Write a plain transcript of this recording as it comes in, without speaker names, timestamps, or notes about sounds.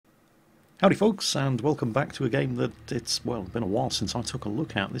Howdy folks, and welcome back to a game that been a while since I took a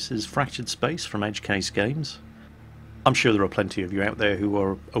look at. This is Fractured Space from Edge Case Games. I'm sure there are plenty of you out there who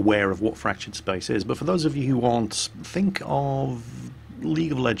are aware of what Fractured Space is, but for those of you who aren't, think of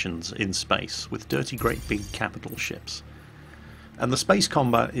League of Legends in space, with dirty great big capital ships. And the space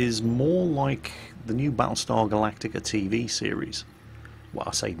combat is more like the new Battlestar Galactica TV series. Well,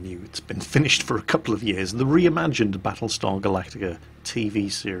 I say new, it's been finished for a couple of years. The reimagined Battlestar Galactica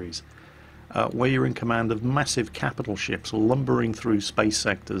TV series. Where you're in command of massive capital ships lumbering through space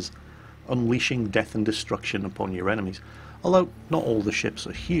sectors, unleashing death and destruction upon your enemies. Although not all the ships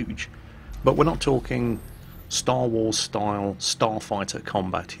are huge, but we're not talking Star Wars style starfighter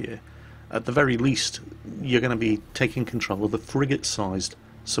combat here. At the very least, you're going to be taking control of a frigate-sized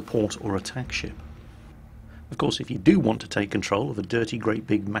support or attack ship. Of course, if you do want to take control of a dirty, great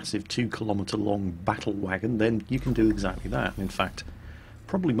big, massive 2-kilometre long battle wagon, then you can do exactly that. In fact,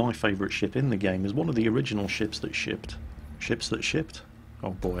 probably my favourite ship in the game is one of the original ships that shipped. Ships that shipped?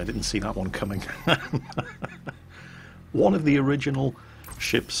 Oh boy, I didn't see that one coming. One of the original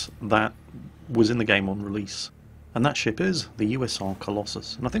ships that was in the game on release. And that ship is the USR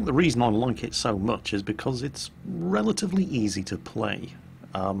Colossus. And I think the reason I like it so much is because it's relatively easy to play.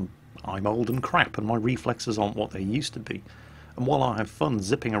 I'm old and crap and my reflexes aren't what they used to be. And while I have fun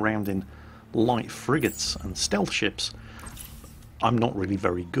zipping around in light frigates and stealth ships, I'm not really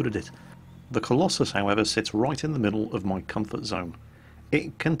very good at it. The Colossus, however, sits right in the middle of my comfort zone.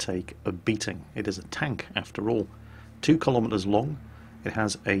 It can take a beating. It is a tank, after all. 2 kilometres long, it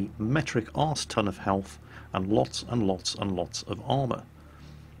has a metric arse ton of health, and lots and lots and lots of armour.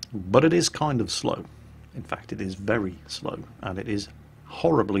 But it is kind of slow. In fact, it is very slow, and it is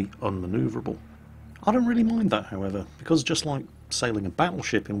horribly unmanoeuvrable. I don't really mind that, however, because just like sailing a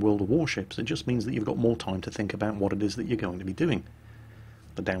battleship in World of Warships, it just means that you've got more time to think about what it is that you're going to be doing.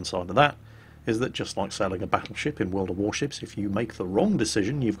 The downside of that is that just like sailing a battleship in World of Warships, if you make the wrong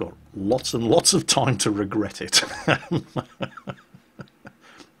decision, you've got lots and lots of time to regret it.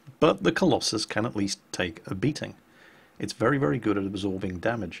 But the Colossus can at least take a beating. It's very, very good at absorbing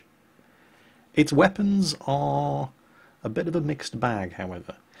damage. Its weapons are a bit of a mixed bag,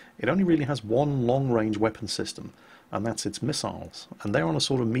 however. It only really has one long-range weapon system, and that's its missiles, and they're on a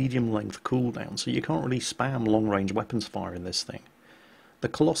sort of medium-length cooldown, so you can't really spam long-range weapons fire in this thing. The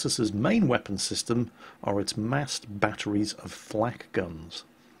Colossus's main weapon system are its massed batteries of flak guns,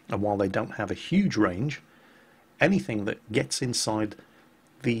 and while they don't have a huge range, anything that gets inside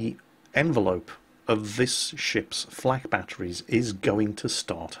the envelope of this ship's flak batteries is going to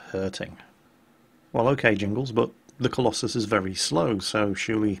start hurting. Well, okay, Jingles, but the Colossus is very slow, so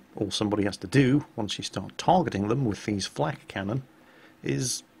surely all somebody has to do, once you start targeting them with these flak cannon,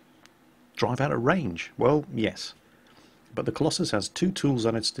 is drive out of range. Well, yes. But the Colossus has 2 tools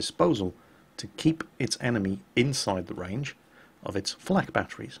at its disposal to keep its enemy inside the range of its flak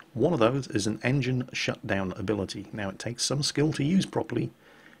batteries. One of those is an engine shutdown ability. Now, it takes some skill to use properly.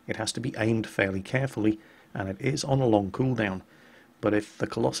 It has to be aimed fairly carefully, and it is on a long cooldown. But if the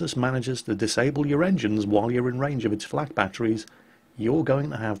Colossus manages to disable your engines while you're in range of its flak batteries, you're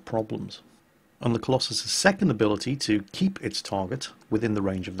going to have problems. And the Colossus's second ability to keep its target within the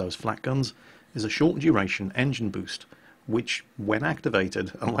range of those flak guns is a short duration engine boost, which, when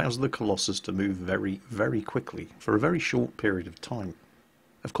activated, allows the Colossus to move very, very quickly for a very short period of time.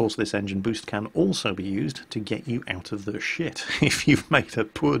 Of course, this engine boost can also be used to get you out of the shit if you've made a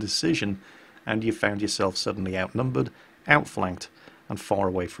poor decision and you found yourself suddenly outnumbered, outflanked, and far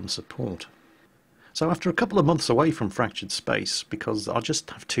away from support. So after a couple of months away from Fractured Space, because I just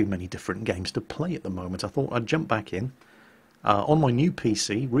have too many different games to play at the moment, I thought I'd jump back in on my new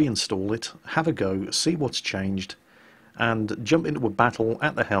PC, reinstall it, have a go, see what's changed, and jump into a battle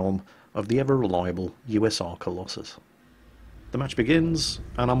at the helm of the ever-reliable USR Colossus. The match begins,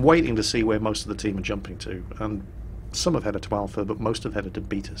 and I'm waiting to see where most of the team are jumping to, and some have headed to Alpha, but most have headed to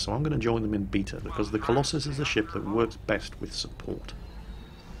Beta, so I'm going to join them in Beta, because the Colossus is a ship that works best with support.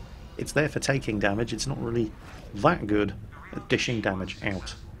 It's there for taking damage, it's not really that good at dishing damage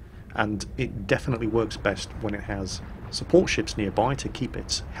out, and it definitely works best when it has support ships nearby to keep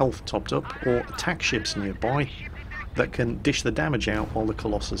its health topped up, or attack ships nearby that can dish the damage out while the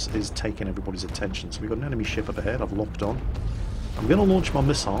Colossus is taking everybody's attention. So we've got an enemy ship up ahead, I've locked on. I'm going to launch my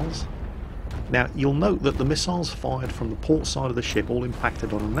missiles. Now, you'll note that the missiles fired from the port side of the ship all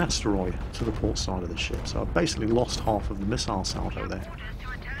impacted on an asteroid to the port side of the ship, so I've basically lost half of the missile salvo there.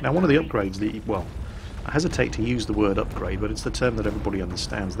 Now, one of the upgrades that, well, I hesitate to use the word upgrade, but it's the term that everybody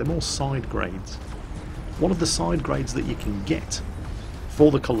understands. They're more side grades. One of the side grades that you can get for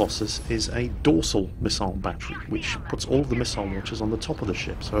the Colossus is a dorsal missile battery, which puts all of the missile launchers on the top of the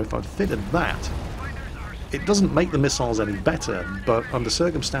ship. So if I'd fitted that, it doesn't make the missiles any better, but under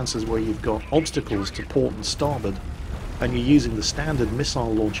circumstances where you've got obstacles to port and starboard, and you're using the standard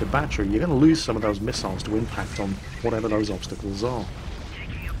missile launcher battery, you're going to lose some of those missiles to impact on whatever those obstacles are.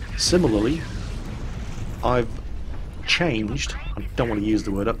 Similarly, I've changed, I don't want to use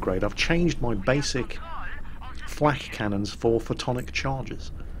the word upgrade, I've changed my basic flak cannons for photonic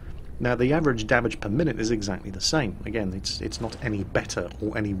charges. Now the average damage per minute is exactly the same. Again, it's not any better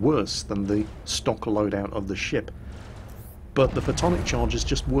or any worse than the stock loadout of the ship. But the photonic charges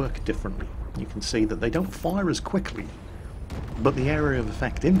just work differently. You can see that they don't fire as quickly, but the area of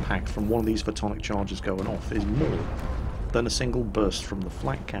effect impact from one of these photonic charges going off is more than a single burst from the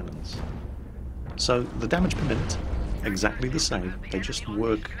flak cannons. So the damage per minute, exactly the same, they just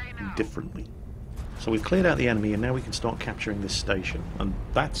work differently. So we've cleared out the enemy and now we can start capturing this station, and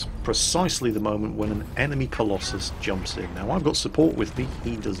that's precisely the moment when an enemy Colossus jumps in. Now I've got support with me,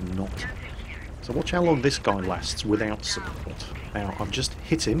 he does not. So watch how long this guy lasts without support. Now I've just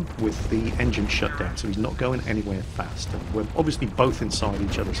hit him with the engine shutdown, so he's not going anywhere fast, and we're obviously both inside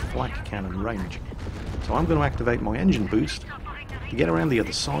each other's flak cannon range. So I'm going to activate my engine boost to get around the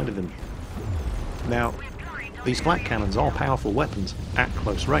other side of him. Now these flak cannons are powerful weapons at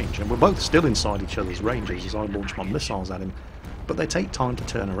close range, and we're both still inside each other's ranges as I launch my missiles at him, but they take time to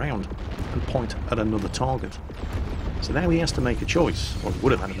turn around and point at another target. So now he has to make a choice. Well, he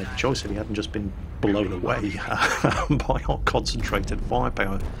would have had to make a choice if he hadn't just been blown away by our concentrated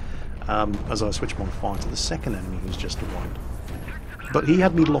firepower as I switched my fire to the second enemy who's just arrived. But he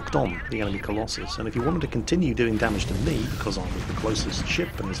had me locked on, the enemy Colossus, and if he wanted to continue doing damage to me, because I was the closest ship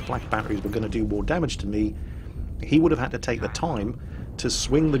and his flak batteries were going to do more damage to me, he would have had to take the time to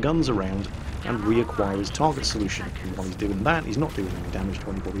swing the guns around and reacquire his target solution. And while he's doing that, he's not doing any damage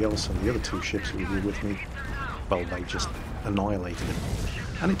to anybody else, and the other two ships who were with me, well, they just annihilated him.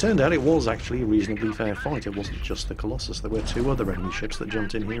 And it turned out it was actually a reasonably fair fight. It wasn't just the Colossus, there were two other enemy ships that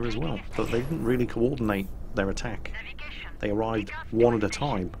jumped in here as well, but they didn't really coordinate their attack. They arrived one at a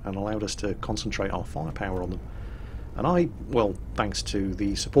time and allowed us to concentrate our firepower on them. And I, well, thanks to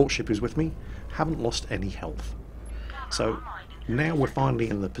the support ship who's with me, haven't lost any health. So now we're finally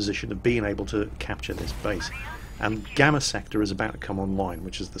in the position of being able to capture this base. And Gamma Sector is about to come online,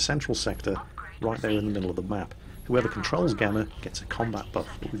 which is the central sector right there in the middle of the map. Whoever controls Gamma gets a combat buff.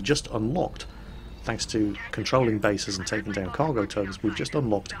 But we've just unlocked, thanks to controlling bases and taking down cargo tugs, we've just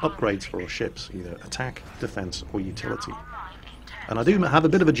unlocked upgrades for our ships, either attack, defense, or utility. And I do have a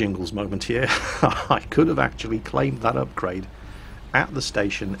bit of a Jingles moment here. I could have actually claimed that upgrade at the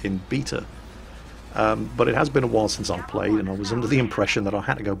station in beta. But it has been a while since I've played, and I was under the impression that I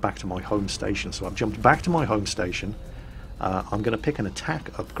had to go back to my home station. So I've jumped back to my home station. I'm going to pick an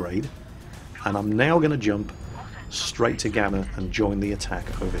attack upgrade, and I'm now going to jump straight to Gamma and join the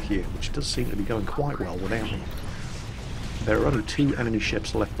attack over here, which does seem to be going quite well without me. There are only 2 enemy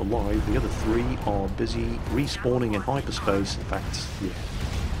ships left alive. The other 3 are busy respawning in hyperspace. In fact, yeah,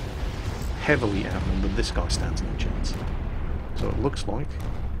 heavily outnumbered. This guy stands no chance. So it looks like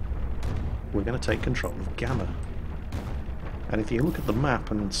we're going to take control of Gamma. And if you look at the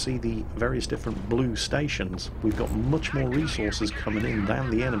map and see the various different blue stations, we've got much more resources coming in than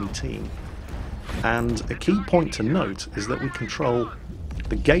the enemy team. And a key point to note is that we control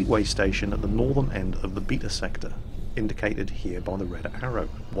the gateway station at the northern end of the beta sector, indicated here by the red arrow.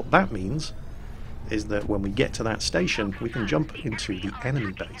 What that means is that when we get to that station, we can jump into the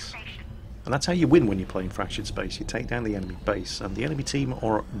enemy base. And that's how you win when you're playing Fractured Space. You take down the enemy base, and the enemy team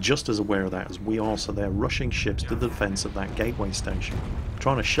are just as aware of that as we are, so they're rushing ships to the defense of that gateway station,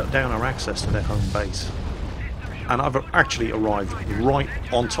 trying to shut down our access to their home base. And I've actually arrived right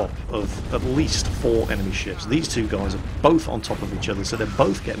on top of at least 4 enemy ships. These 2 guys are both on top of each other, so they're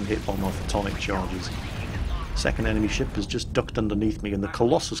both getting hit by my photonic charges. Second enemy ship has just ducked underneath me, and the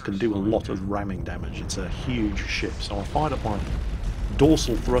Colossus can do a lot of ramming damage. It's a huge ship, so I fired up my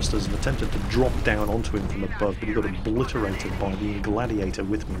dorsal thrusters and attempted to drop down onto him from above, but he got obliterated by the Gladiator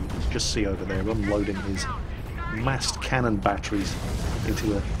with me. You can just see over there unloading his massed cannon batteries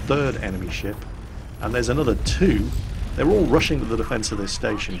into a 3rd enemy ship, and there's another 2. They're all rushing to the defense of this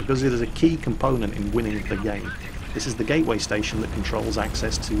station because it is a key component in winning the game. This is the gateway station that controls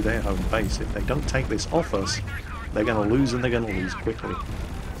access to their home base. If they don't take this off us, they're going to lose, and they're going to lose quickly.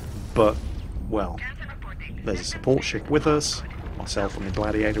 But, well, there's a support ship with us. Myself and the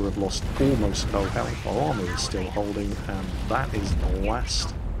Gladiator have lost almost no health. Our armour is still holding, and that is the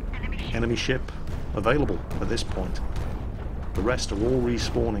last enemy ship available at this point. The rest are all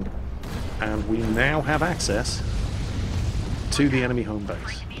respawning, and we now have access to the enemy home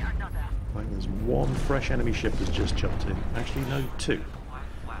base. I think there's one fresh enemy ship that's just jumped in. Actually, no, two.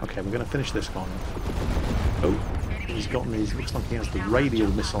 Okay, we're going to finish this guy off. Oh, he's gotten his... looks like he has the radial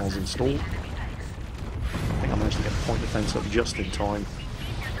missiles installed. I think I managed to get the point defense up just in time.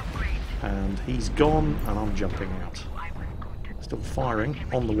 And he's gone, and I'm jumping out. Still firing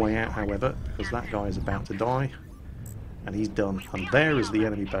on the way out, however, because that guy is about to die. And he's done. And there is the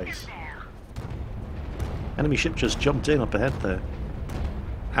enemy base. Enemy ship just jumped in up ahead there.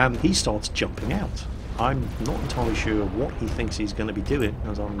 And he starts jumping out. I'm not entirely sure what he thinks he's going to be doing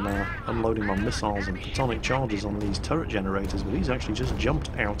as I'm unloading my missiles and photonic charges on these turret generators, but he's actually just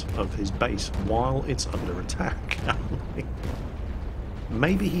jumped out of his base while it's under attack.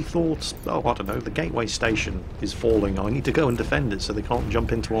 Maybe he thought, oh, I don't know, the gateway station is falling, I need to go and defend it so they can't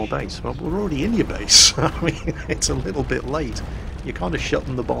jump into our base. Well, we're already in your base. I mean, it's a little bit late. You're kind of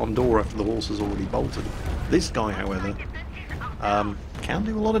shutting the barn door after the horse has already bolted. This guy, however, can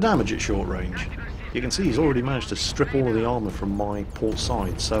do a lot of damage at short range. You can see he's already managed to strip all of the armour from my port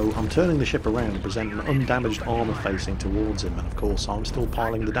side, so I'm turning the ship around to present an undamaged armour facing towards him, and of course I'm still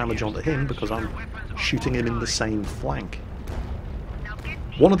piling the damage onto him because I'm shooting him in the same flank.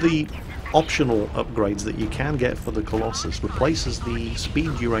 One of the optional upgrades that you can get for the Colossus replaces the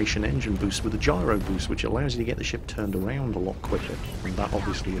speed duration engine boost with a gyro boost, which allows you to get the ship turned around a lot quicker, and that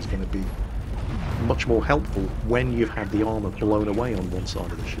obviously is going to be much more helpful when you've had the armour blown away on one side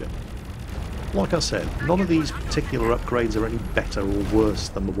of the ship. Like I said, none of these particular upgrades are any better or worse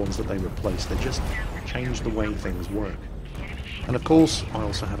than the ones that they replace. They just change the way things work. And of course, I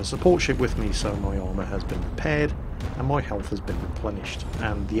also have a support ship with me, so my armour has been repaired and my health has been replenished.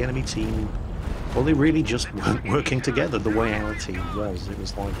 And the enemy team, well, they really just weren't working together the way our team was. It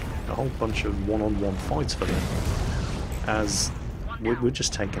was like a whole bunch of one-on-one fights for them, as we're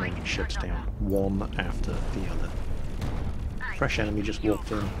just taking enemy ships down one after the other. Fresh enemy just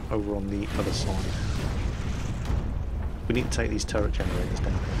walked in over on the other side. We need to take these turret generators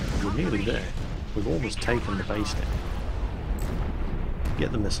down here. We're nearly there. We've almost taken the base down.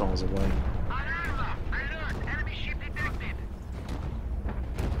 Get the missiles away.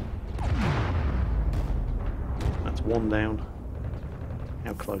 That's one down.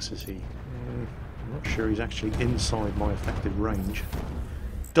 How close is he? I'm not sure he's actually inside my effective range.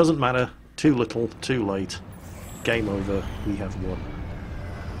 Doesn't matter. Too little, too late. Game over. We have won.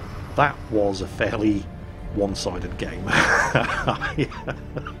 That was a fairly one-sided game.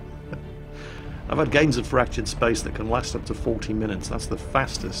 I've had games of Fractured Space that can last up to 40 minutes. That's the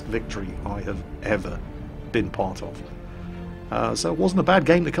fastest victory I have ever been part of. So it wasn't a bad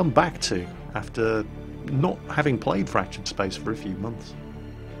game to come back to after not having played Fractured Space for a few months.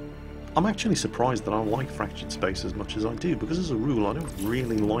 I'm actually surprised that I like Fractured Space as much as I do, because as a rule I don't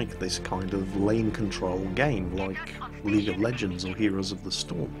really like this kind of lane control game like League of Legends or Heroes of the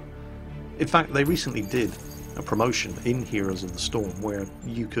Storm. In fact, they recently did a promotion in Heroes of the Storm where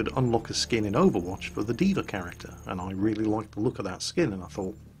you could unlock a skin in Overwatch for the D.Va character, and I really liked the look of that skin, and I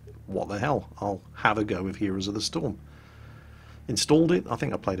thought, what the hell, I'll have a go with Heroes of the Storm. Installed it, I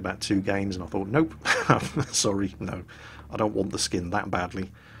think I played about 2 games, and I thought, nope, sorry, no, I don't want the skin that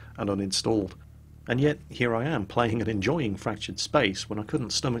badly, and uninstalled. And yet, here I am, playing and enjoying Fractured Space when I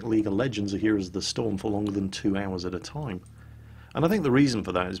couldn't stomach League of Legends or Heroes of the Storm for longer than 2 hours at a time. And I think the reason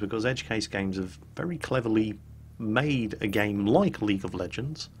for that is because Edgecase Games have very cleverly made a game like League of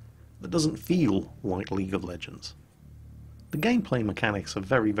Legends that doesn't feel like League of Legends. The gameplay mechanics are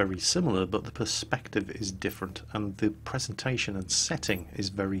very, very similar, but the perspective is different, and the presentation and setting is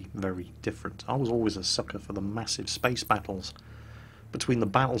very, very different. I was always a sucker for the massive space battles between the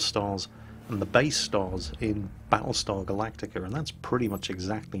battle stars and the base stars in Battlestar Galactica, and that's pretty much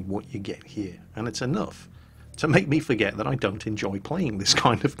exactly what you get here. And it's enough to make me forget that I don't enjoy playing this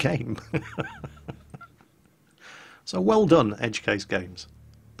kind of game. So well done, Edgecase Games.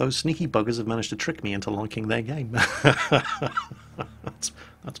 Those sneaky buggers have managed to trick me into liking their game.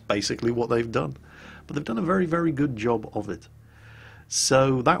 That's basically what they've done. But they've done a very, very good job of it.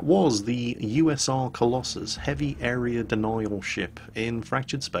 So that was the USR Colossus Heavy Area Denial ship in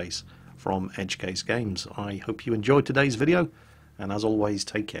Fractured Space from Edgecase Games. I hope you enjoyed today's video, and as always,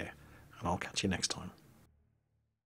 take care, and I'll catch you next time.